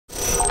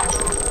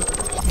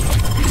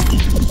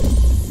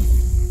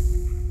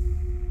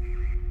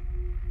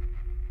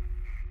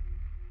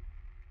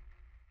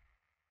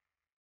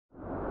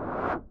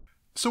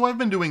So I've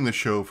been doing this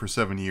show for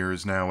 7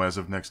 years now as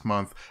of next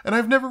month, and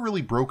I've never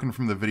really broken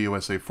from the video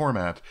essay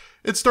format.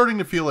 It's starting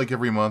to feel like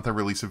every month I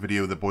release a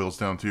video that boils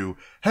down to,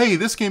 hey,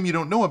 this game you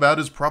don't know about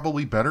is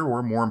probably better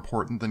or more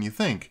important than you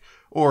think.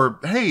 Or,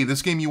 hey,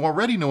 this game you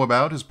already know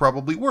about is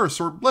probably worse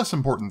or less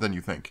important than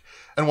you think.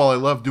 And while I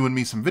love doing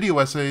me some video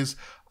essays,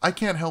 I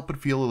can't help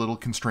but feel a little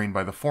constrained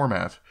by the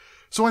format.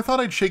 So I thought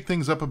I'd shake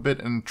things up a bit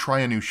and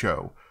try a new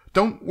show.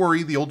 Don't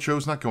worry, the old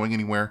show's not going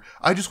anywhere.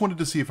 I just wanted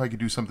to see if I could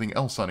do something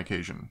else on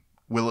occasion.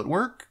 Will it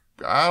work?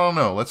 I don't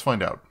know, let's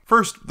find out.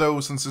 First, though,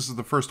 since this is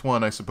the first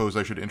one, I suppose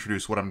I should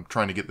introduce what I'm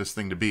trying to get this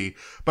thing to be,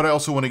 but I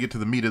also want to get to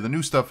the meat of the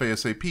new stuff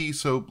ASAP,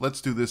 so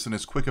let's do this in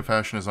as quick a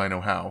fashion as I know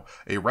how.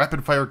 A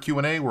rapid-fire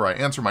Q&A where I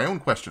answer my own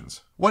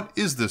questions. What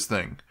is this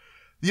thing?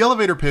 The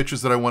elevator pitch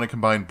is that I want to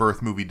combine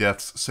Birth Movie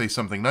Death's Say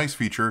Something Nice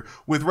feature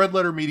with Red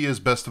Letter Media's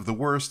Best of the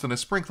Worst and a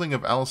sprinkling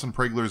of Alison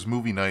Pregler's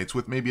movie nights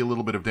with maybe a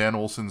little bit of Dan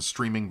Olsen's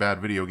streaming bad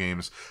video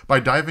games by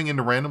diving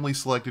into randomly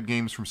selected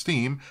games from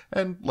Steam,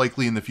 and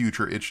likely in the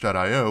future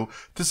itch.io,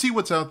 to see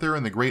what's out there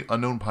in the great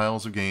unknown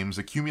piles of games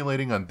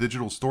accumulating on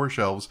digital store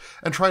shelves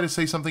and try to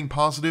say something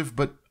positive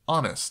but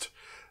honest.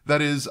 That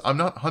is, I'm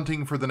not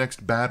hunting for the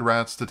next bad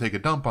rats to take a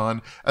dump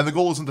on, and the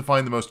goal isn't to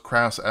find the most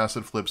crass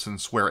acid flips and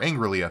swear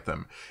angrily at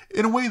them.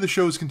 In a way, the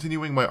show is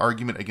continuing my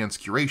argument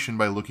against curation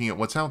by looking at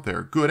what's out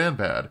there, good and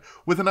bad,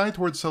 with an eye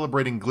towards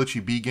celebrating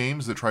glitchy B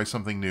games that try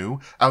something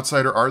new,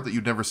 outsider art that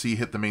you'd never see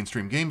hit the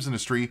mainstream games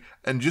industry,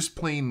 and just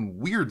plain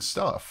weird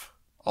stuff.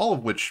 All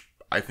of which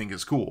I think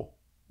is cool.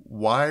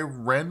 Why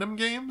random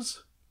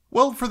games?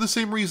 Well, for the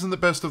same reason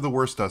that Best of the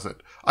Worst does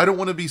it. I don't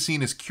want to be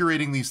seen as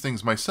curating these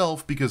things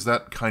myself because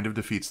that kind of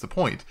defeats the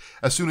point.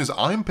 As soon as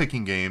I'm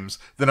picking games,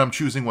 then I'm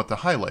choosing what to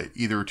highlight,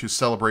 either to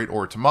celebrate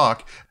or to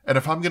mock, and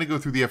if I'm going to go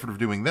through the effort of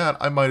doing that,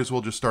 I might as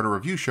well just start a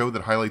review show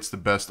that highlights the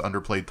best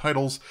underplayed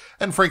titles,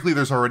 and frankly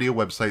there's already a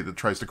website that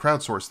tries to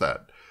crowdsource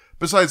that.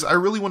 Besides, I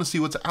really want to see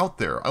what's out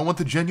there. I want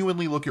to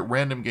genuinely look at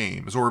random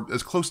games, or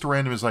as close to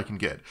random as I can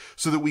get,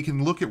 so that we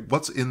can look at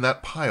what's in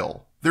that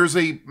pile. There's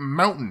a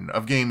mountain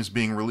of games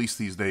being released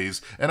these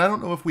days, and I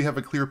don't know if we have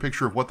a clear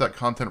picture of what that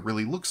content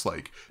really looks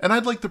like, and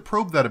I'd like to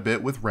probe that a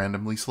bit with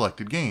randomly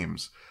selected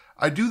games.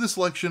 I do the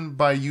selection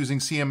by using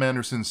CM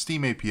Anderson's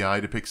Steam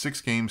API to pick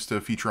 6 games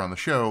to feature on the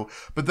show,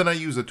 but then I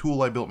use a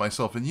tool I built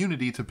myself in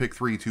Unity to pick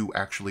 3 to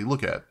actually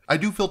look at. I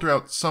do filter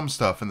out some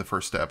stuff in the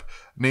first step,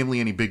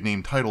 namely any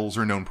big-name titles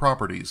or known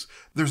properties.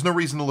 There's no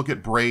reason to look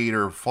at Braid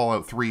or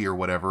Fallout 3 or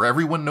whatever,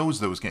 everyone knows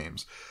those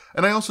games.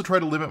 And I also try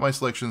to limit my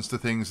selections to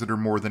things that are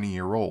more than a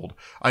year old.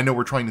 I know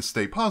we're trying to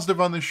stay positive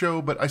on this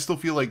show, but I still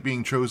feel like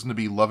being chosen to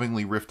be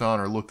lovingly riffed on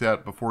or looked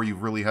at before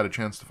you've really had a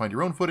chance to find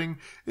your own footing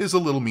is a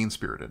little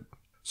mean-spirited.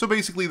 So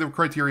basically the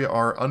criteria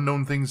are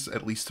unknown things,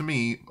 at least to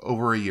me,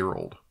 over a year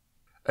old.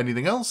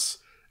 Anything else?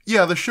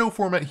 Yeah, the show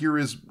format here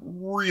is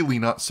really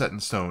not set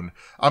in stone.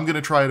 I'm going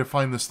to try to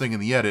find this thing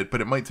in the edit,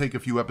 but it might take a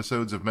few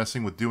episodes of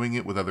messing with doing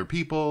it with other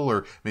people,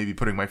 or maybe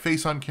putting my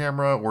face on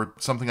camera, or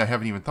something I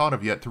haven't even thought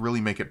of yet to really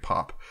make it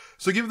pop.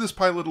 So give this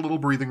pilot a little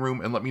breathing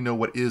room and let me know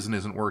what is and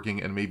isn't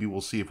working, and maybe we'll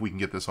see if we can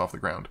get this off the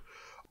ground.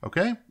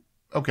 Okay?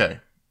 Okay.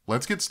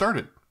 Let's get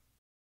started.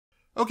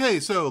 Okay,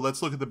 so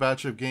let's look at the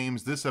batch of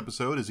games this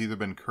episode has either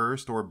been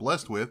cursed or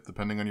blessed with,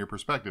 depending on your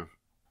perspective.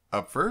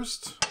 Up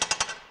first,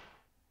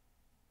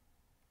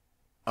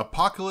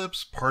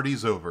 Apocalypse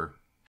Party's Over.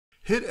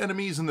 Hit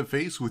enemies in the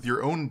face with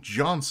your own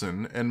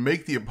Johnson and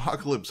make the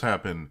apocalypse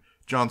happen.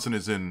 Johnson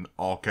is in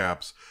all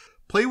caps.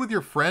 Play with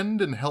your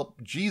friend and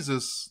help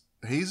Jesus.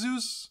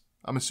 Jesus?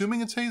 I'm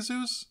assuming it's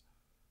Jesus?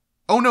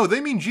 Oh no,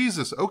 they mean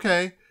Jesus,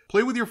 okay.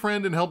 Play with your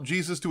friend and help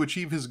Jesus to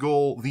achieve his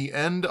goal, the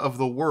end of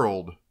the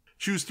world.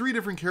 Choose 3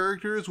 different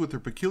characters with their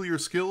peculiar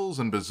skills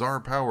and bizarre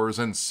powers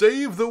and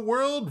save the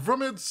world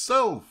from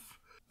itself.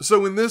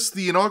 So in this,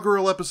 the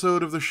inaugural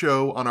episode of the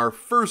show, on our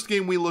first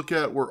game we look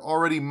at, we're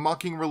already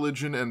mocking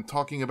religion and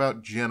talking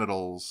about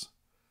genitals.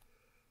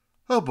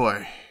 Oh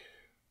boy.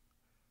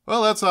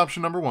 Well, that's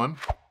option number 1.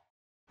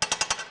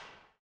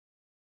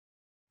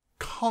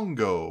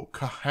 Congo.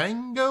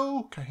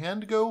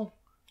 Kahandgo?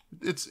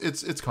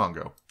 It's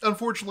Congo.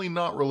 Unfortunately,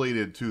 not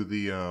related to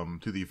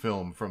the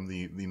film from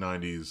the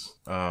 90s,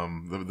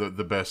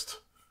 the best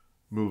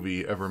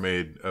movie ever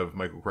made of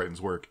Michael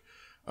Crichton's work.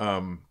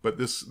 But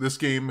this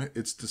game,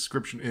 its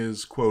description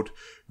is, quote,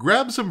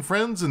 grab some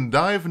friends and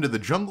dive into the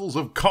jungles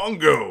of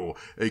Congo,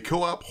 a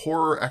co-op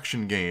horror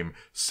action game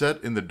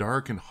set in the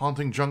dark and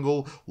haunting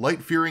jungle.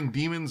 Light-fearing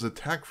demons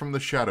attack from the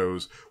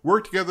shadows.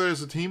 Work together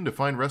as a team to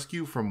find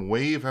rescue from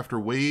wave after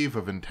wave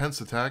of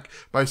intense attack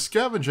by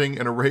scavenging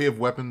an array of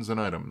weapons and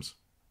items.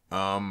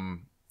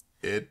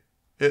 It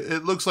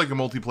looks like a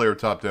multiplayer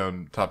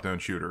top-down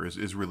shooter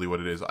is really what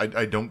it is.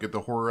 I don't get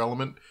the horror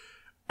element.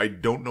 I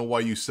don't know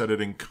why you set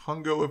it in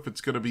Congo if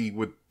it's going to be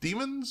with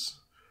demons.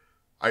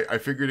 I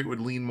figured it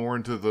would lean more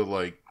into the,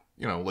 like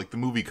the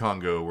movie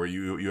Congo, where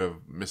you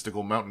have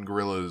mystical mountain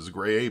gorillas,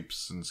 gray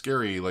apes, and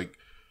scary, like,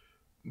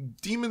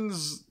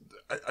 demons.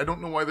 I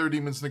don't know why there are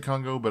demons in the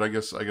Congo, but I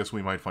guess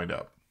we might find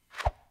out.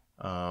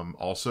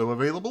 Also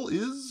available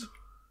is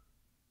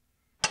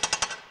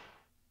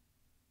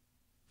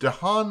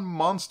Dahan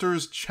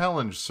Monsters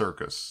Challenge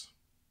Circus.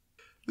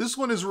 This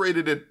one is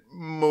rated at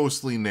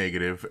mostly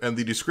negative, and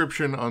the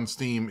description on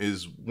Steam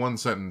is one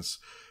sentence.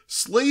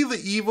 Slay the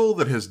evil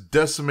that has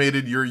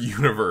decimated your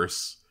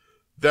universe.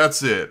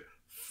 That's it.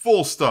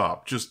 Full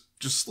stop. Just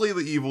slay the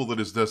evil that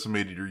has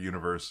decimated your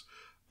universe.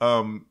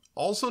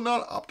 Also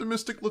not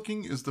optimistic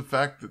looking is the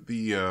fact that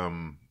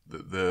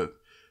the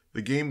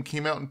game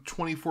came out in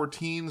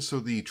 2014, so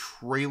the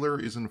trailer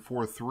is in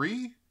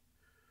 4.3,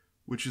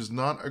 which is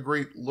not a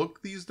great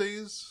look these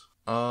days.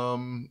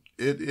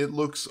 It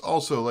looks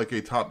also like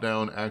a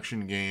top-down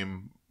action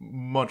game,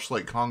 much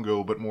like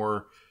Congo, but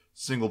more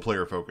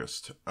single-player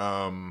focused.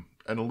 And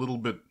a little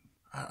bit,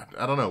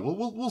 I don't know.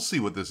 We'll see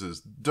what this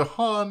is.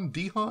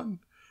 Dahan.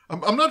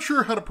 I'm not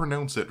sure how to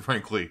pronounce it,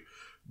 frankly,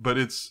 but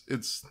it's.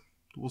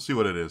 We'll see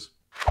what it is.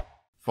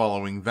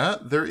 Following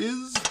that, there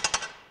is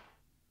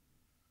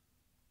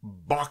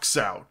Box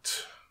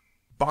Out.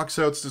 Box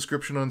Out's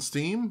description on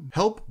Steam: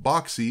 help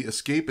Boxy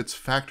escape its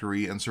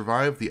factory and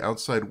survive the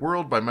outside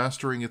world by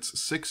mastering its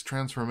 6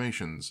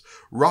 transformations: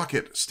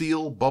 rocket,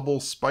 steel, bubble,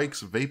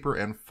 spikes, vapor,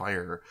 and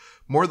fire.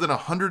 More than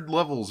 100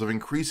 levels of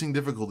increasing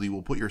difficulty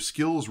will put your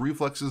skills,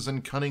 reflexes,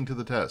 and cunning to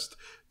the test.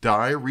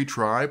 Die,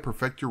 retry,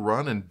 perfect your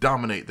run, and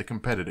dominate the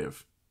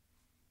competitive.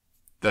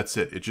 That's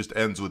it. It just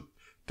ends with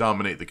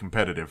dominate the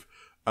competitive.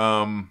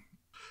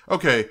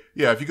 Okay,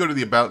 yeah, if you go to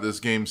the About This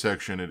Game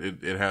section,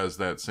 it has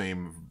that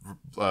same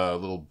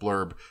little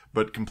blurb,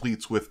 but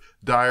completes with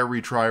die,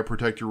 retry,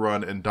 protect your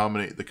run, and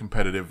dominate the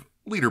competitive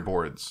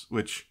leaderboards,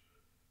 which,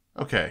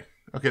 okay,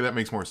 that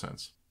makes more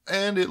sense.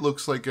 And it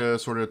looks like a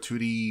sort of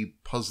 2D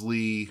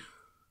puzzly,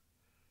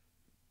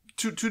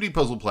 2D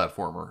puzzle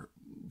platformer.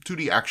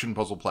 2D action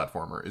puzzle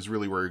platformer is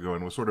really where you're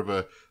going, with sort of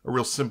a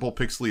real simple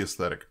pixely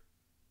aesthetic.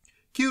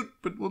 Cute,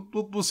 but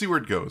we'll see where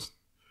it goes.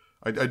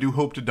 I do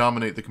hope to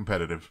dominate the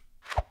competitive.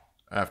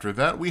 After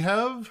that, we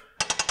have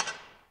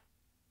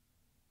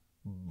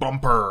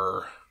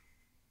Bumper.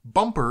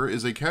 Bumper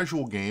is a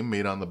casual game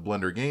made on the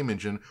Blender game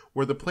engine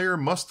where the player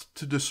must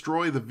to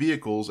destroy the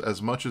vehicles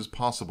as much as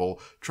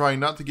possible, trying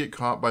not to get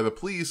caught by the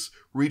police,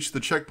 reach the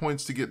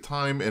checkpoints to get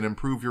time, and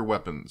improve your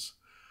weapons.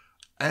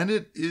 And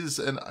it is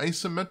an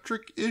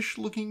isometric-ish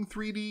looking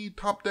 3D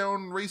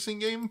top-down racing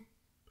game.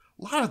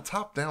 A lot of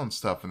top-down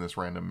stuff in this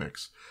random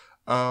mix.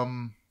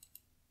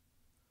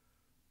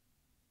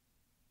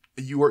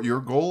 Your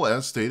goal,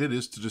 as stated,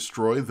 is to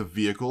destroy the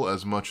vehicle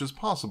as much as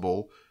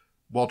possible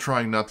while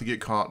trying not to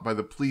get caught by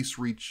the police,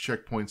 reach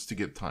checkpoints to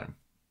get time.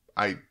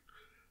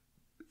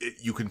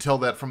 You can tell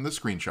that from the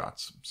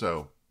screenshots,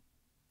 so,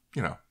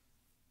 you know.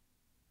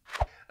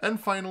 And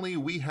finally,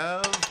 we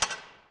have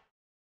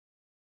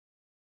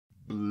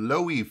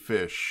Blowy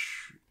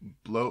Fish.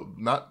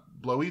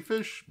 Not Blowy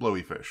Fish?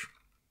 Blowy Fish.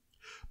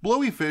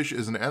 Blowy Fish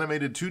is an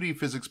animated 2D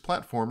physics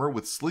platformer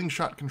with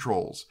slingshot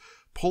controls.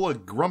 Pull a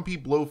grumpy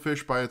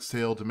blowfish by its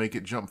tail to make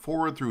it jump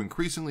forward through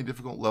increasingly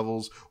difficult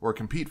levels or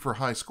compete for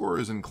high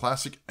scores in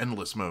classic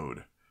endless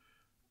mode.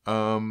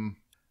 And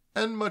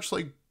much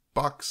like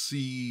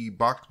the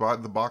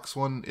box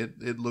one,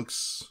 it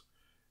looks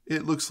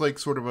like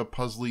sort of a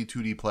puzzly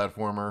 2D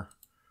platformer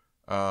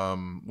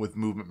with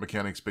movement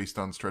mechanics based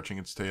on stretching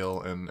its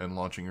tail and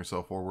launching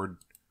yourself forward.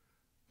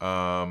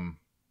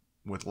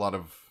 With a lot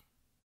of,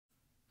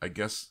 I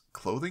guess,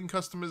 clothing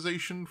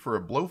customization for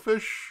a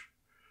blowfish,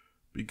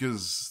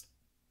 because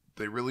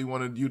they really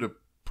wanted you to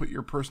put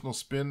your personal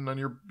spin on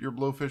your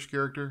blowfish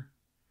character.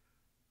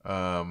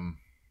 Well,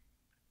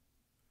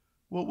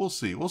 we'll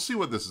see. We'll see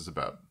what this is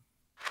about.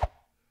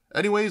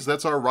 Anyways,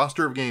 that's our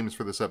roster of games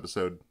for this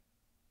episode.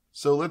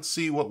 So let's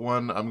see what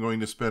one I'm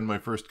going to spend my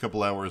first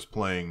couple hours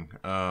playing.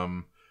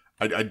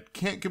 I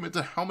can't commit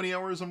to how many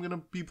hours I'm going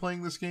to be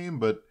playing this game,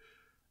 but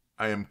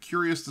I am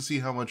curious to see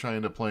how much I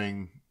end up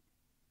playing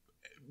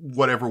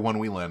whatever one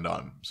we land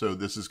on. So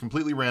this is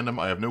completely random.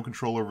 I have no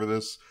control over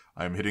this.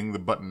 I'm hitting the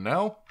button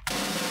now.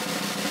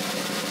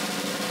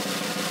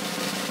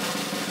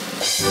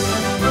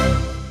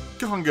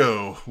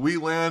 Congo. We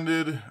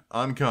landed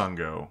on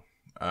Congo.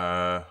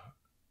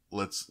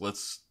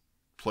 Let's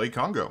play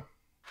Congo.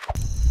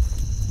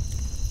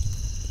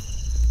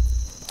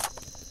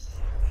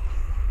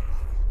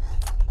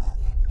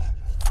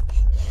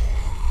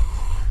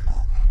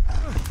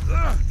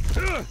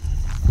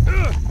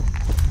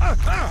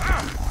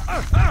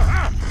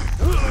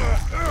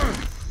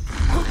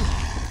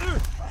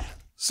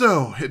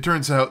 So, it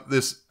turns out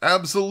this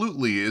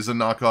absolutely is a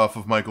knockoff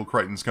of Michael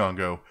Crichton's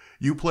Congo.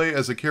 You play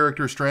as a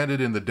character stranded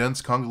in the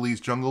dense Congolese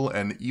jungle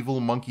and evil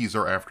monkeys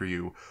are after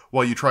you.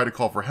 While you try to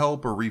call for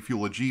help or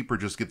refuel a jeep or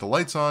just get the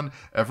lights on,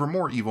 ever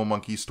more evil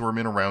monkeys storm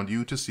in around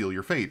you to seal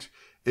your fate.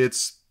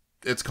 It's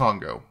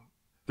Congo.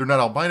 They're not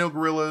albino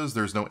gorillas,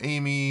 there's no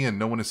Amy, and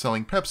no one is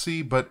selling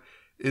Pepsi, but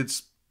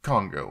it's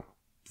Congo.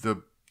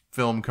 The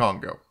film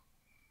Congo.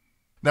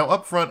 Now,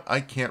 up front, I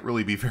can't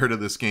really be fair to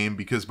this game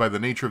because by the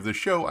nature of the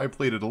show, I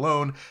played it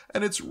alone,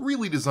 and it's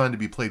really designed to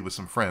be played with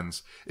some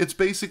friends. It's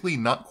basically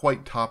not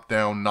quite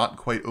top-down, not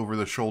quite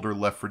over-the-shoulder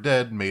Left 4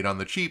 Dead, made on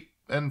the cheap,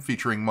 and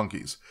featuring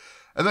monkeys.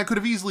 And that could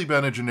have easily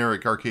been a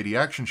generic arcadey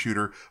action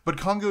shooter, but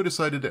Congo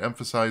decided to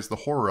emphasize the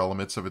horror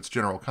elements of its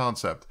general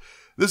concept.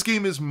 This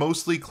game is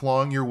mostly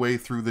clawing your way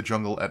through the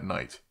jungle at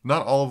night.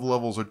 Not all of the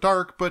levels are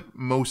dark, but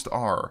most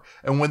are.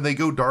 And when they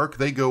go dark,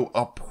 they go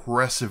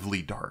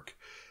oppressively dark.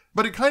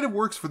 But it kind of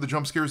works for the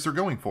jump scares they're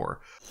going for.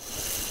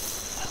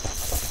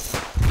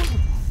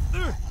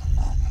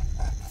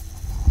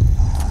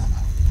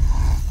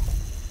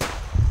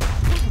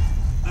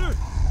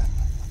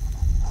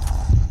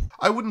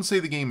 I wouldn't say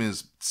the game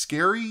is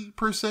scary,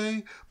 per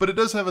se, but it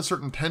does have a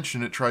certain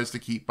tension it tries to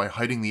keep by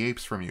hiding the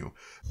apes from you.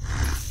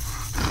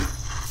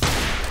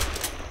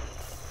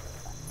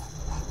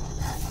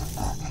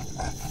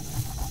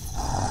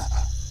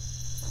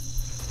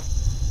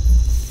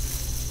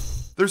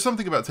 There's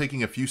something about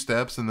taking a few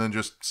steps and then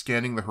just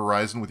scanning the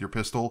horizon with your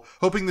pistol,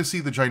 hoping to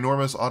see the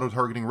ginormous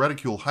auto-targeting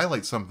reticule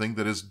highlight something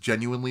that is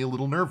genuinely a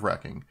little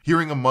nerve-wracking.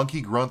 Hearing a monkey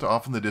grunt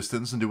off in the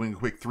distance and doing a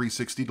quick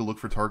 360 to look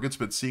for targets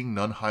but seeing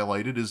none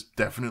highlighted is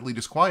definitely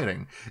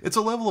disquieting. It's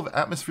a level of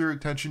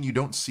atmospheric tension you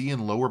don't see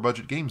in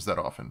lower-budget games that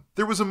often.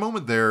 There was a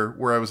moment there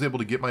where I was able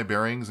to get my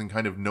bearings and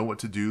kind of know what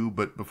to do,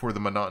 but before the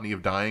monotony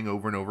of dying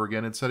over and over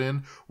again had set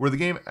in, where the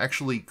game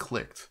actually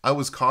clicked. I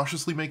was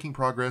cautiously making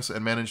progress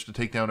and managed to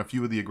take down a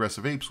few of the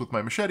aggressive apes with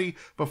my machete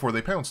before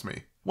they pounced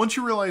me. Once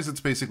you realize it's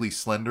basically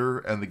Slender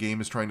and the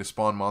game is trying to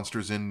spawn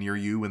monsters in near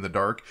you in the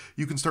dark,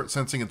 you can start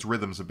sensing its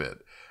rhythms a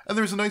bit. And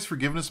there's a nice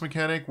forgiveness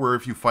mechanic where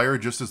if you fire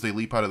just as they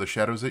leap out of the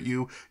shadows at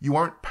you, you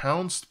aren't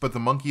pounced, but the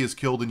monkey is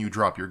killed and you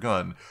drop your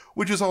gun,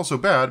 which is also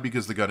bad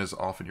because the gun is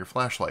off in your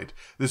flashlight.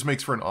 This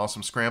makes for an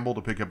awesome scramble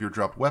to pick up your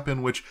dropped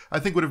weapon, which I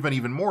think would have been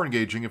even more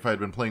engaging if I had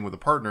been playing with a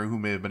partner who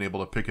may have been able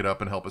to pick it up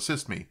and help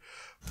assist me.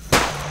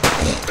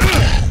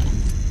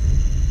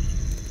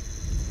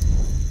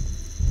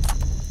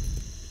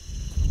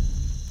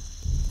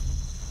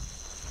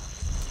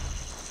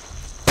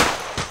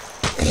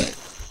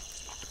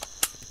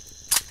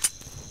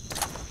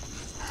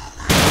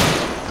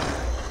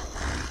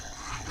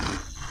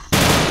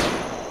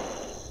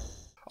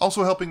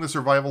 Also helping the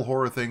survival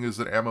horror thing is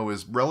that ammo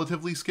is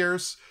relatively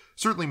scarce,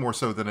 certainly more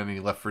so than any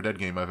Left 4 Dead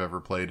game I've ever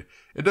played.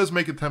 It does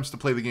make attempts to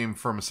play the game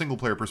from a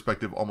single-player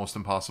perspective almost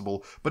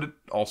impossible, but it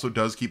also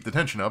does keep the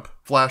tension up.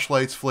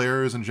 Flashlights,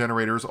 flares, and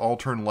generators all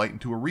turn light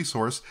into a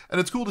resource,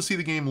 and it's cool to see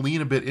the game lean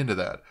a bit into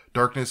that.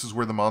 Darkness is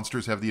where the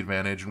monsters have the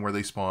advantage and where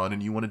they spawn,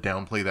 and you want to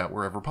downplay that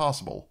wherever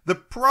possible. The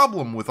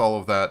problem with all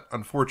of that,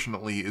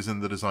 unfortunately, is in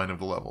the design of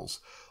the levels.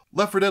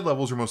 Left 4 Dead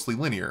levels are mostly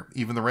linear.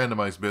 Even the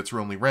randomized bits are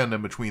only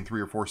random between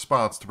 3 or 4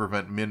 spots to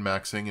prevent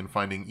min-maxing and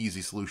finding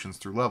easy solutions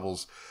through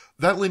levels.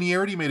 That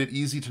linearity made it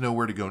easy to know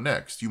where to go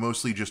next. You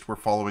mostly just were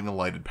following a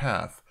lighted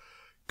path.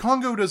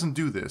 Congo doesn't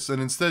do this,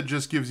 and instead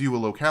just gives you a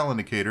locale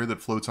indicator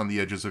that floats on the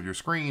edges of your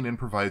screen and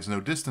provides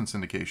no distance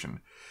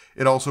indication.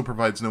 It also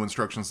provides no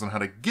instructions on how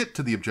to get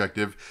to the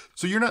objective,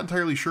 so you're not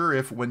entirely sure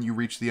if, when you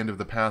reach the end of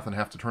the path and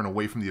have to turn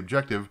away from the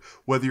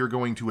objective, whether you're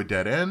going to a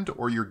dead end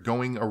or you're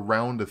going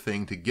around a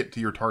thing to get to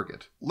your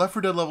target. Left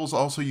 4 Dead levels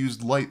also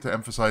used light to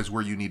emphasize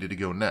where you needed to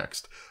go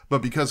next,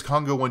 but because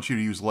Congo wants you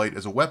to use light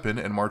as a weapon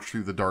and march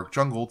through the dark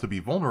jungle to be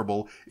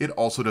vulnerable, it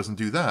also doesn't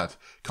do that.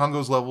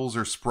 Congo's levels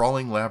are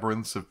sprawling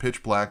labyrinths of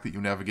pitch black that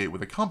you navigate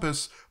with a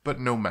compass,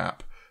 but no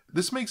map.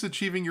 This makes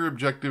achieving your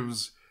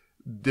objectives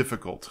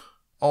difficult.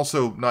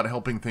 Also, not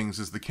helping things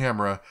is the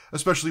camera,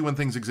 especially when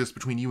things exist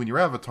between you and your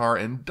avatar,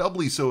 and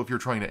doubly so if you're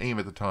trying to aim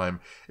at the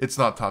time. It's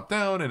not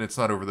top-down, and it's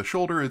not over the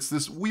shoulder, it's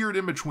this weird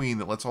in-between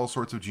that lets all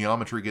sorts of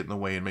geometry get in the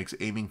way and makes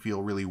aiming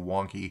feel really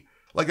wonky.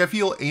 Like, I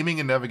feel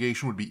aiming and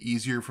navigation would be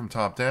easier from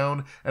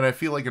top-down, and I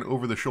feel like an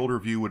over-the-shoulder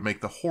view would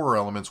make the horror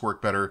elements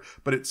work better,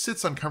 but it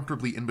sits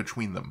uncomfortably in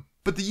between them.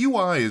 But the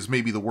UI is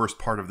maybe the worst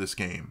part of this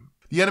game.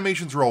 The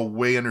animations are all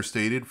way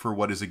understated for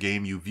what is a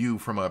game you view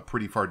from a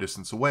pretty far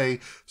distance away,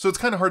 so it's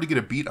kind of hard to get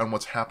a beat on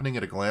what's happening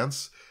at a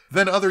glance.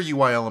 Then other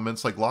UI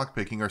elements like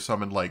lockpicking are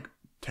summoned like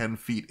 10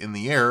 feet in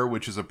the air,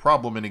 which is a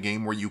problem in a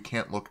game where you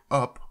can't look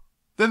up.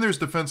 Then there's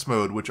defense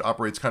mode, which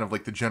operates kind of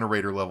like the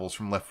generator levels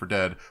from Left 4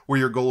 Dead, where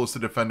your goal is to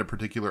defend a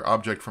particular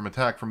object from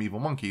attack from evil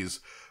monkeys.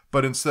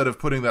 But instead of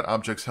putting that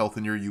object's health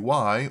in your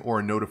UI,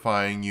 or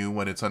notifying you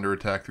when it's under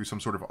attack through some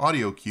sort of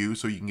audio cue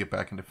so you can get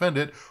back and defend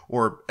it,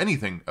 or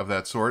anything of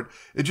that sort,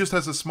 it just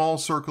has a small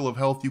circle of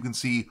health you can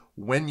see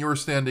when you're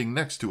standing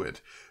next to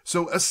it.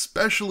 So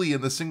especially in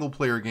the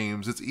single-player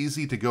games, it's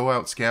easy to go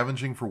out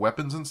scavenging for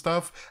weapons and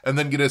stuff, and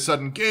then get a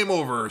sudden game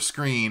over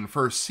screen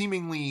for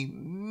seemingly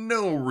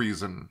no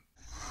reason.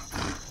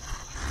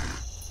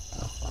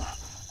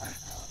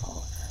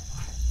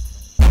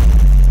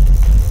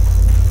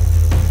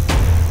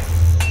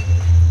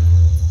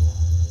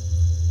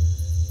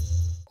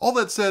 All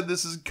that said,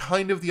 this is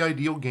kind of the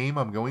ideal game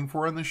I'm going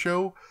for on this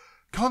show.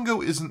 Congo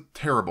isn't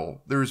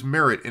terrible. There's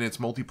merit in its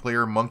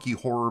multiplayer monkey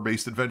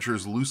horror-based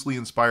adventures loosely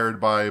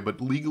inspired by, but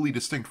legally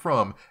distinct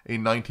from, a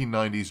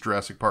 1990s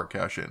Jurassic Park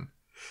cash-in.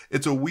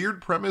 It's a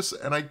weird premise,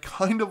 and I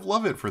kind of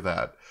love it for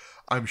that.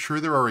 I'm sure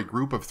there are a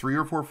group of 3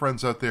 or 4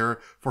 friends out there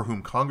for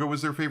whom Congo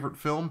is their favorite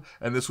film,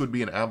 and this would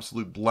be an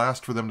absolute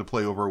blast for them to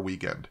play over a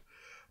weekend.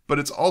 But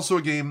it's also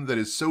a game that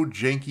is so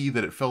janky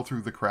that it fell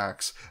through the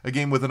cracks, a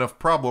game with enough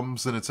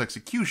problems in its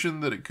execution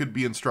that it could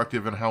be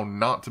instructive in how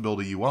not to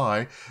build a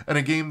UI, and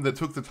a game that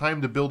took the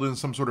time to build in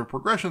some sort of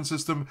progression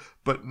system,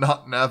 but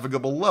not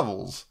navigable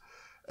levels.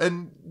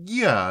 And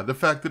yeah, the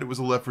fact that it was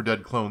a Left 4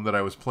 Dead clone that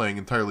I was playing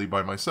entirely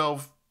by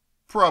myself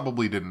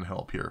probably didn't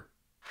help here.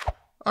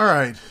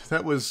 Alright,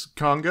 that was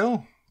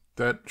Congo.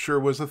 That sure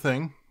was a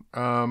thing.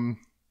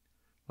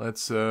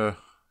 Let's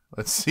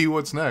see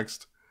what's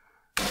next.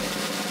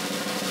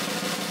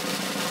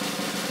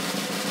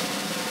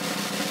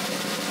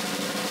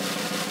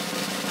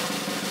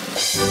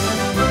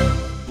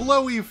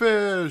 Blowy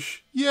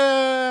fish!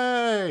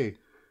 Yay!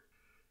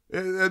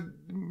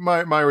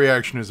 My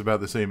reaction is about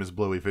the same as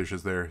blowy fish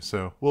is there,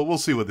 so we'll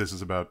see what this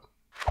is about.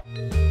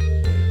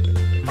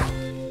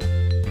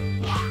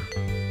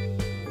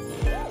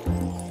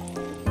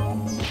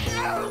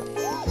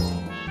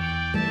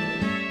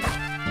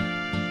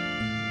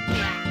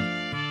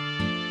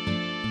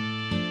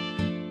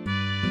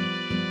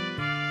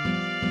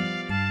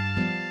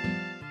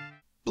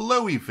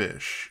 Blowy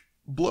fish.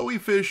 Blowy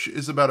fish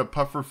is about a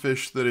puffer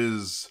fish that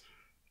is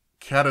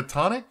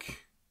catatonic?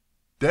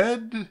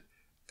 Dead?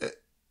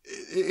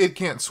 It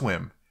can't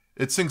swim.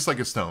 It sinks like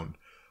a stone.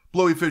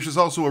 Blowy fish is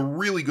also a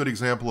really good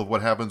example of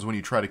what happens when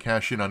you try to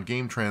cash in on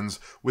game trends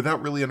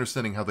without really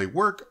understanding how they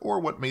work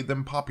or what made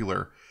them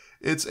popular.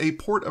 It's a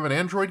port of an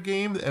Android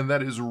game, and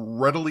that is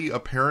readily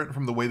apparent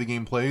from the way the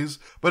game plays,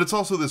 but it's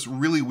also this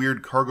really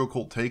weird cargo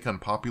cult take on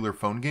popular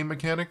phone game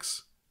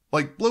mechanics.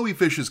 Like, Blowy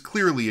Fish is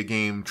clearly a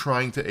game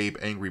trying to ape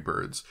Angry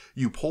Birds.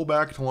 You pull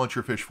back to launch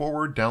your fish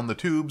forward down the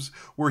tubes,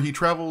 where he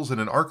travels in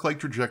an arc-like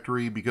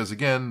trajectory because,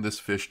 again, this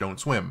fish don't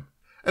swim.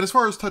 And as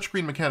far as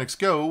touchscreen mechanics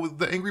go,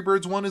 the Angry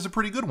Birds one is a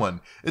pretty good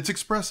one. It's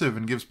expressive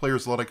and gives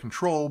players a lot of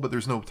control, but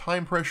there's no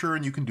time pressure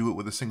and you can do it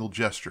with a single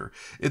gesture.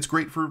 It's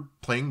great for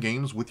playing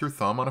games with your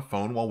thumb on a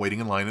phone while waiting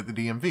in line at the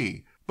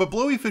DMV. But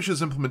Blowy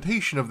Fish's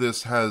implementation of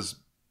this has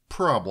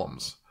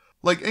problems.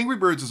 Like, Angry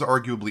Birds is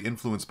arguably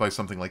influenced by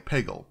something like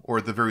Peggle, or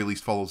at the very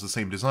least follows the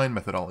same design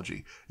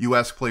methodology. You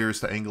ask players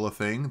to angle a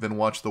thing, then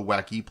watch the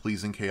wacky,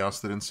 pleasing chaos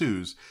that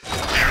ensues.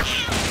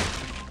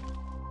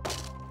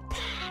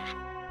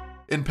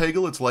 In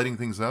Peggle, it's lighting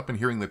things up and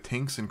hearing the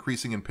tinks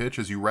increasing in pitch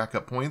as you rack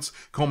up points,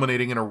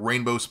 culminating in a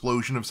rainbow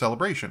explosion of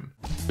celebration.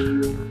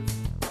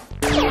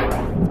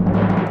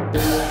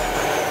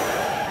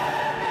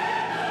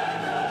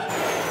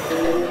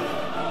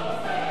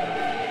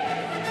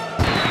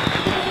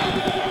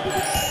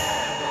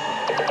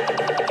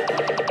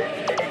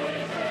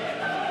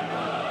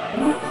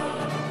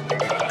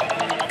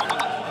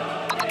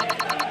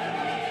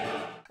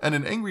 And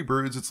in Angry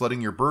Birds, it's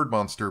letting your bird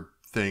monster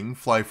thing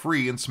fly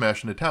free and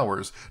smash into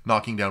towers,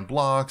 knocking down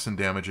blocks and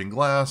damaging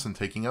glass and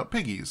taking out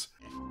piggies.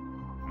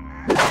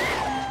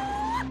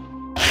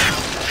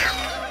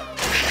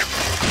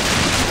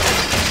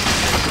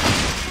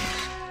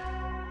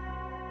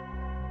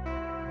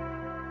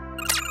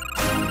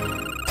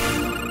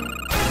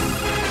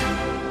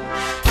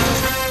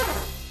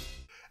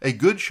 A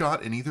good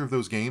shot in either of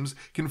those games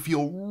can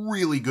feel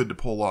really good to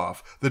pull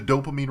off. The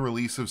dopamine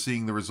release of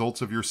seeing the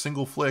results of your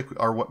single flick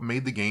are what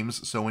made the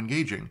games so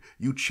engaging.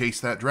 You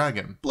chase that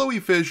dragon. Blowy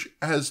Fish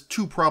has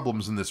two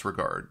problems in this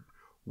regard.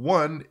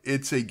 One,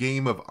 it's a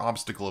game of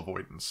obstacle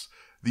avoidance.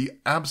 The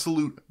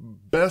absolute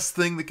best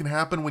thing that can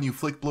happen when you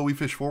flick Blowy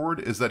Fish forward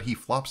is that he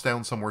flops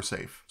down somewhere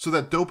safe. So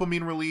that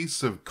dopamine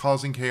release of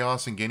causing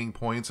chaos and gaining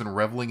points and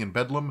reveling in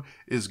bedlam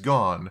is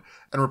gone,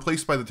 and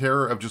replaced by the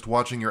terror of just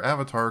watching your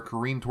avatar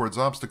careen towards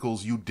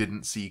obstacles you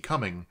didn't see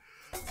coming.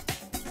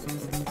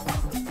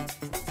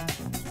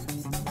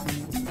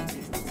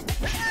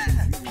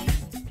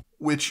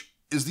 Which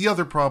is the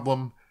other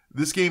problem.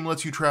 This game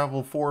lets you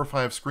travel 4 or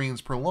 5 screens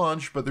per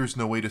launch, but there's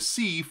no way to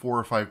see 4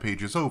 or 5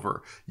 pages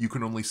over. You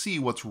can only see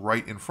what's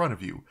right in front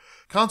of you.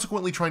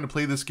 Consequently, trying to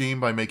play this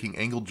game by making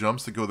angled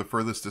jumps that go the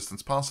furthest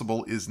distance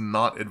possible is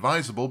not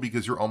advisable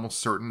because you're almost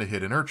certain to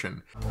hit an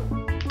urchin.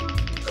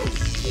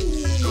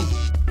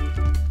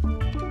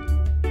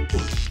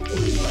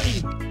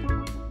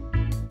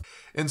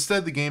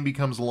 Instead, the game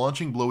becomes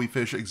launching Blowy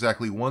Fish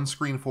exactly 1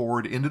 screen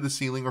forward into the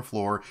ceiling or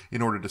floor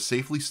in order to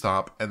safely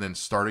stop and then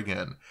start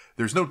again.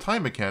 There's no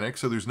time mechanic,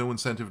 so there's no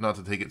incentive not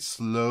to take it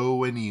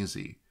slow and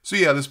easy. So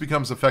yeah, this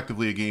becomes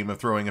effectively a game of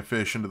throwing a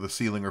fish into the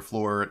ceiling or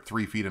floor at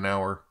 3 feet an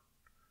hour.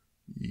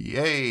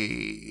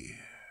 Yay!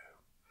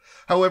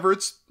 However,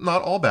 it's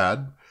not all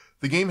bad.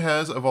 The game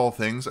has, of all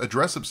things, a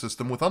dress-up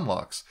system with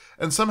unlocks,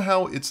 and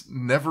somehow it's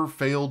never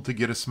failed to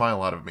get a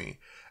smile out of me.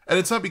 And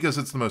it's not because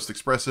it's the most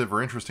expressive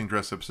or interesting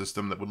dress-up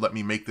system that would let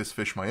me make this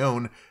fish my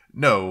own.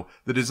 No,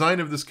 the design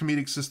of this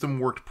comedic system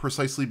worked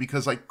precisely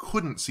because I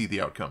couldn't see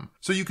the outcome.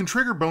 So you can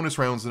trigger bonus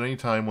rounds at any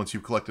time once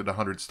you've collected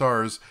 100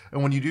 stars,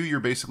 and when you do,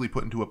 you're basically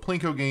put into a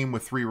Plinko game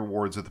with 3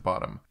 rewards at the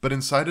bottom. But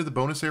inside of the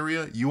bonus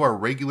area, you are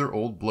regular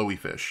old Blowy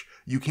Fish.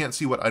 You can't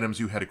see what items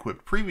you had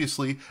equipped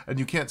previously, and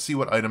you can't see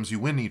what items you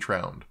win each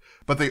round.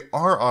 But they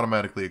are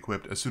automatically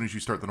equipped as soon as you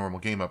start the normal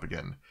game up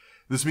again.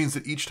 This means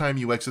that each time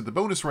you exit the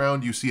bonus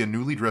round, you see a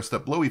newly dressed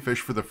up blowy fish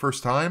for the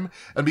first time,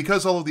 and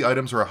because all of the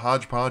items are a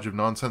hodgepodge of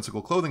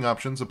nonsensical clothing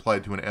options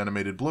applied to an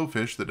animated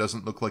blowfish that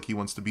doesn't look like he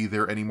wants to be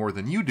there any more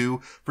than you do,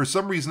 for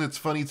some reason it's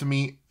funny to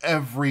me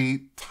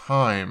every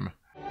time.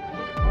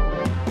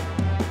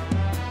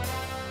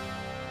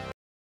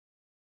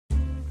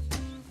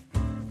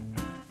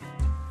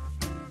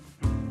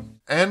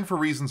 And for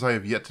reasons I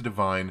have yet to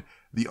divine,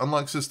 the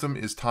unlock system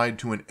is tied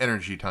to an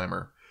energy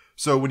timer.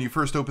 So when you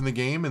first open the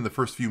game, in the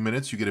first few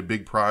minutes you get a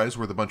big prize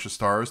worth a bunch of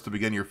stars to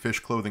begin your fish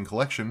clothing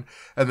collection,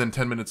 and then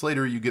 10 minutes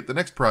later you get the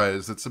next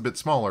prize that's a bit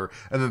smaller,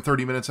 and then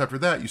 30 minutes after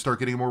that you start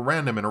getting more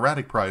random and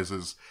erratic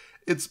prizes.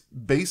 It's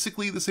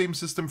basically the same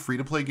system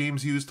free-to-play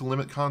games use to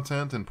limit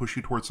content and push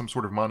you towards some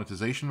sort of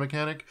monetization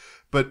mechanic,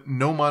 but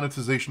no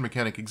monetization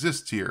mechanic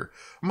exists here.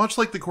 Much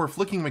like the core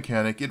flicking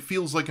mechanic, it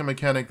feels like a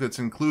mechanic that's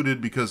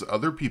included because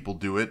other people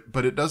do it,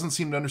 but it doesn't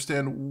seem to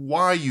understand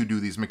why you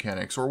do these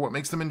mechanics or what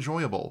makes them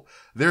enjoyable.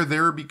 They're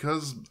there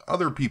because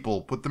other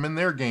people put them in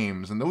their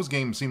games, and those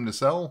games seem to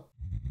sell.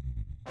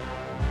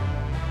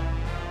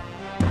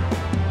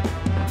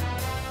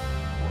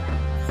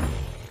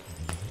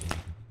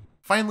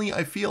 Finally,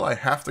 I feel I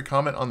have to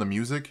comment on the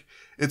music.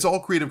 It's all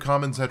Creative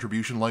Commons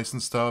Attribution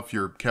License stuff,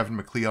 your Kevin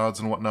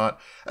MacLeods and whatnot,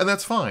 and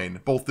that's fine.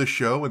 Both this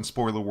show and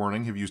Spoiler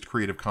Warning have used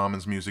Creative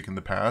Commons music in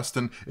the past,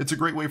 and it's a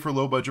great way for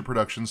low-budget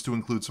productions to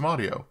include some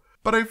audio.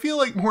 But I feel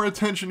like more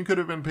attention could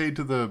have been paid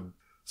to the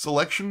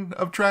selection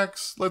of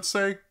tracks, let's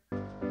say.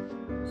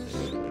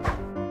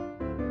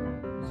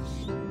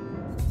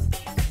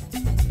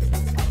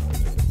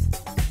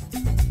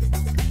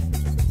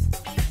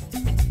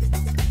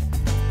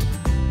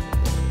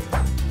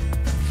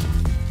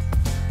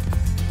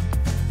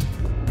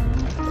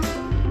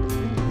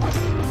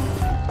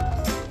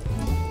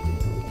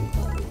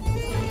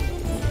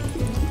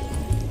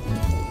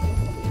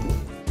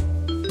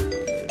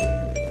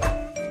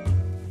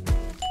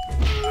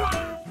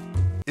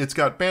 It's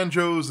got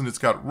banjos, and it's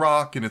got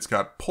rock, and it's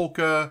got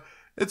polka.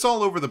 It's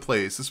all over the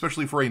place,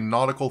 especially for a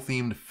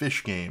nautical-themed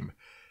fish game.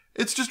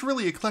 It's just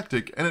really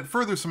eclectic, and it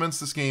further cements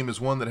this game as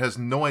one that has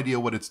no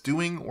idea what it's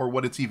doing or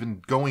what it's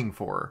even going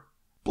for.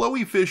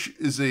 Blowy Fish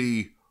is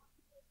a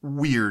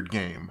weird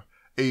game.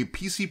 A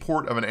PC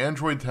port of an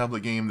Android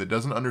tablet game that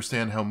doesn't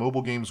understand how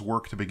mobile games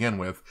work to begin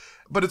with,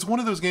 but it's one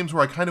of those games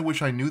where I kind of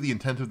wish I knew the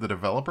intent of the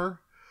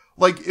developer.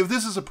 Like, if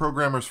this is a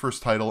programmer's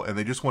first title and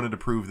they just wanted to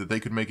prove that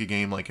they could make a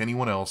game like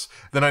anyone else,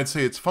 then I'd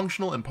say it's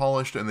functional and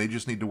polished and they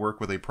just need to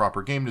work with a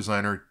proper game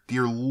designer.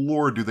 Dear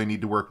Lord, do they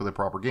need to work with a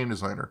proper game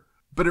designer.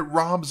 But it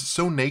robs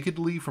so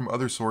nakedly from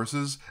other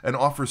sources and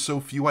offers so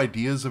few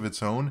ideas of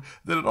its own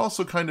that it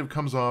also kind of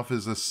comes off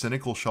as a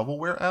cynical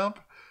shovelware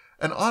app.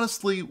 And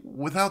honestly,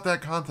 without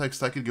that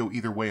context, I could go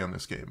either way on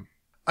this game.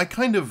 I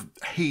kind of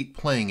hate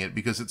playing it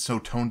because it's so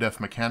tone-deaf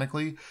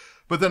mechanically,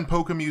 but then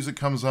polka music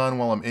comes on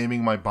while I'm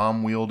aiming my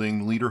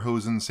bomb-wielding,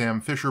 lederhosen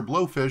Sam Fisher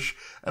blowfish,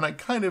 and I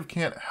kind of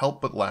can't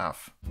help but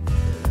laugh.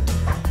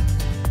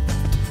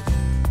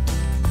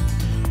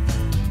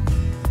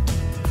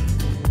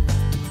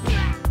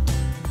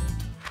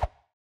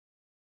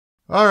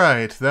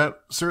 Alright, that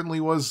certainly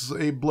was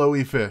a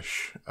blowy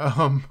fish.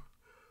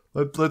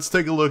 Let's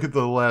take a look at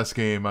the last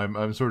game.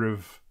 I'm sort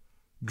of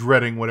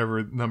dreading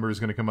whatever number is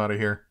going to come out of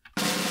here.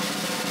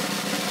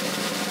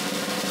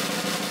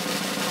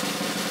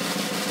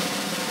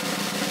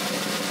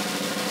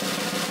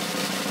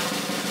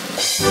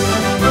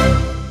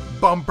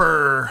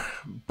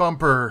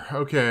 Bumper,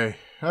 okay.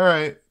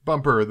 Alright,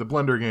 Bumper, the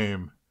Blender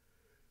game.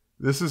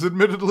 This is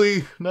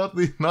admittedly not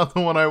the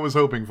one I was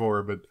hoping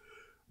for, but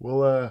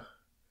we'll,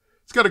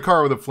 it's got a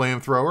car with a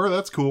flamethrower,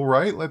 that's cool,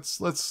 right? Let's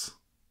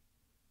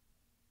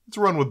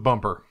run with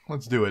Bumper.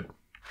 Let's do it.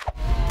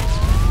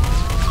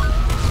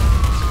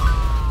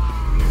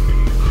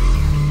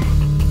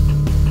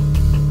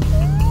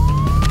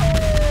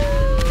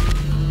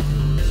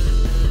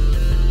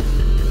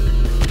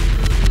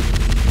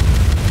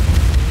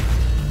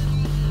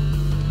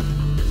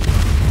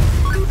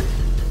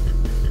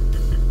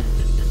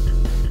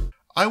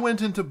 I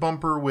went into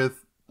Bumper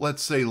with,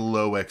 let's say,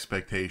 low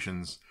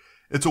expectations.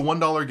 It's a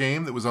 $1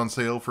 game that was on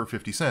sale for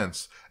 50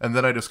 cents, and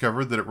then I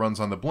discovered that it runs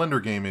on the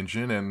Blender game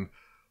engine, and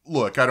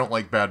look, I don't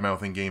like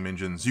bad-mouthing game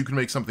engines. You can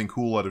make something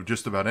cool out of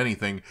just about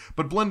anything,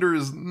 but Blender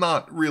is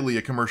not really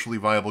a commercially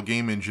viable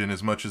game engine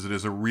as much as it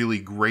is a really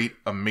great,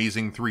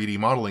 amazing 3D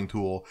modeling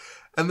tool.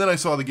 And then I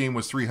saw the game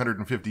was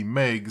 350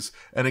 megs,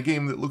 and a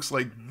game that looks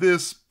like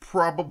this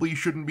probably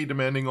shouldn't be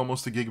demanding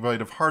almost a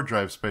gigabyte of hard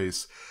drive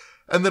space.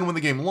 And then when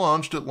the game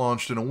launched, it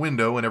launched in a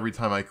window, and every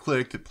time I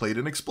clicked, it played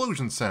an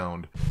explosion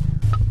sound.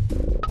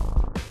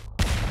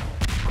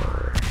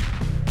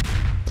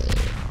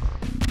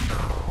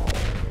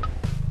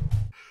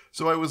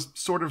 So I was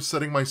sort of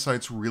setting my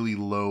sights really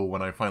low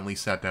when I finally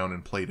sat down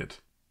and played it.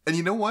 And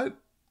you know what?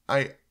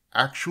 I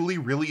actually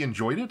really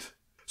enjoyed it.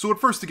 So at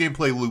first the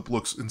gameplay loop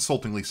looks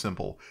insultingly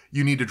simple.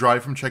 You need to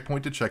drive from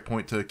checkpoint to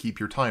checkpoint to keep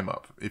your time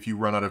up. If you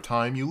run out of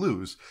time, you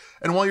lose.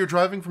 And while you're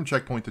driving from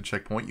checkpoint to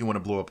checkpoint, you want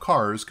to blow up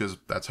cars, because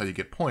that's how you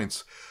get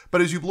points. But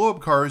as you blow up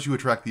cars, you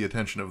attract the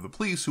attention of the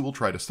police who will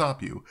try to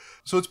stop you.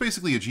 So it's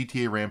basically a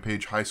GTA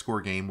Rampage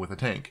high-score game with a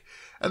tank.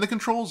 And the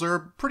controls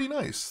are pretty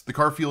nice. The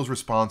car feels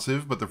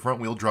responsive, but the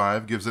front-wheel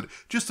drive gives it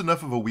just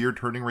enough of a weird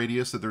turning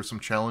radius that there's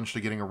some challenge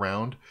to getting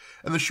around.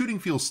 And the shooting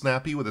feels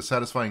snappy with a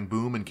satisfying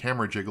boom and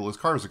camera jiggle as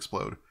cars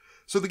explode.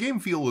 So the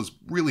game feel was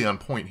really on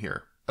point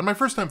here. And my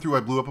first time through, I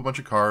blew up a bunch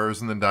of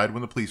cars and then died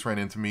when the police ran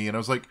into me, and I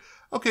was like,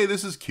 okay,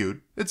 this is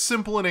cute. It's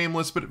simple and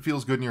aimless, but it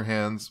feels good in your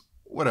hands.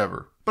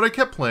 Whatever. But I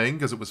kept playing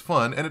because it was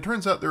fun, and it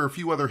turns out there are a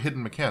few other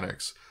hidden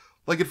mechanics.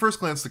 Like at first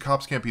glance, the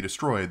cops can't be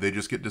destroyed, they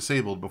just get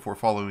disabled before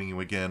following you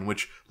again,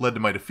 which led to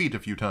my defeat a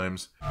few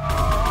times.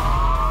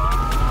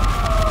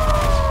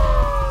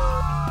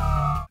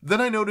 Then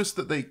I noticed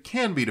that they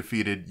can be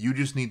defeated, you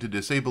just need to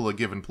disable a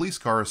given police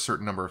car a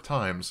certain number of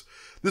times.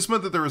 This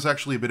meant that there was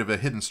actually a bit of a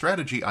hidden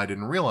strategy I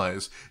didn't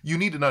realize. You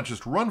need to not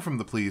just run from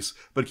the police,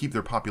 but keep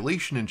their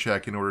population in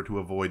check in order to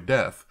avoid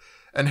death.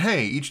 And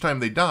hey, each time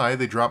they die,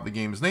 they drop the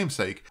game's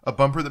namesake, a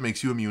bumper that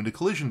makes you immune to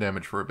collision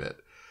damage for a bit.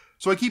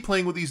 So I keep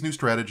playing with these new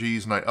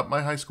strategies, and I up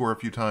my high score a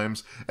few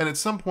times, and at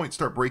some point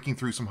start breaking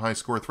through some high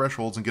score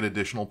thresholds and get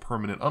additional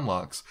permanent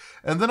unlocks.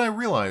 And then I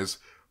realize,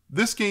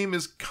 this game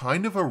is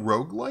kind of a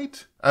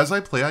roguelite. As I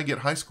play, I get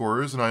high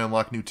scores, and I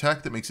unlock new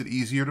tech that makes it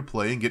easier to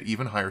play and get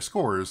even higher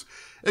scores.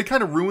 It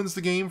kind of ruins the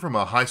game from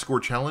a high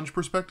score challenge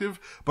perspective,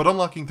 but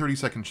unlocking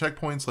 30-second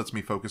checkpoints lets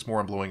me focus more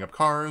on blowing up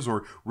cars,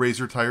 or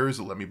razor tires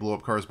that let me blow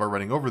up cars by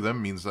running over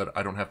them means that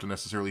I don't have to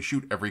necessarily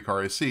shoot every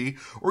car I see,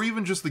 or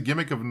even just the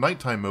gimmick of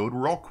nighttime mode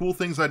were all cool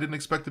things I didn't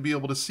expect to be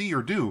able to see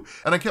or do,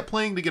 and I kept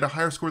playing to get a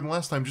higher score than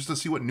last time just to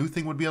see what new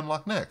thing would be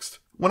unlocked next.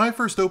 When I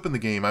first opened the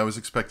game, I was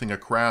expecting a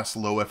crass,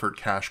 low-effort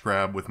cash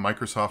grab with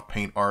Microsoft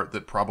Paint art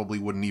that probably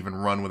wouldn't even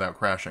run without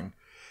crashing.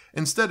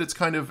 Instead, it's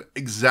kind of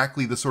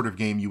exactly the sort of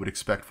game you would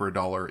expect for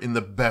 $1, in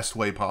the best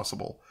way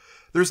possible.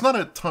 There's not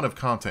a ton of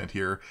content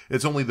here,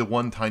 it's only the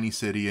one tiny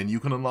city, and you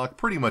can unlock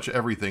pretty much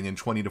everything in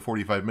 20 to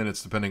 45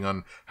 minutes depending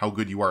on how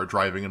good you are at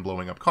driving and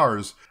blowing up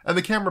cars, and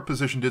the camera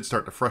position did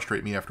start to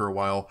frustrate me after a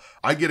while.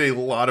 I get a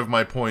lot of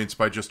my points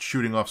by just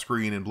shooting off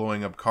screen and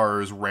blowing up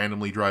cars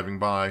randomly driving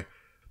by.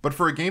 But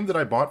for a game that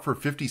I bought for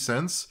 50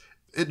 cents,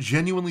 it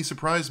genuinely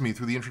surprised me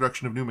through the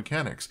introduction of new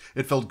mechanics.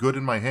 It felt good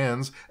in my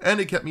hands,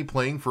 and it kept me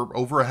playing for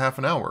over a half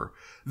an hour.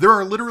 There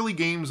are literally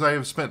games I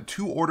have spent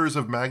 2 orders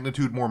of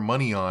magnitude more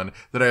money on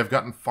that I have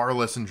gotten far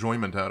less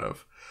enjoyment out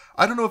of.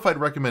 I don't know if I'd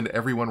recommend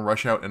everyone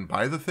rush out and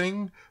buy the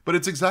thing, but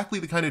it's exactly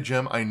the kind of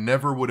gem I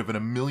never would have in a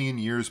million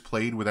years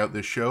played without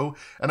this show,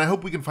 and I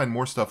hope we can find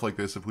more stuff like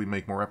this if we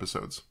make more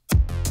episodes.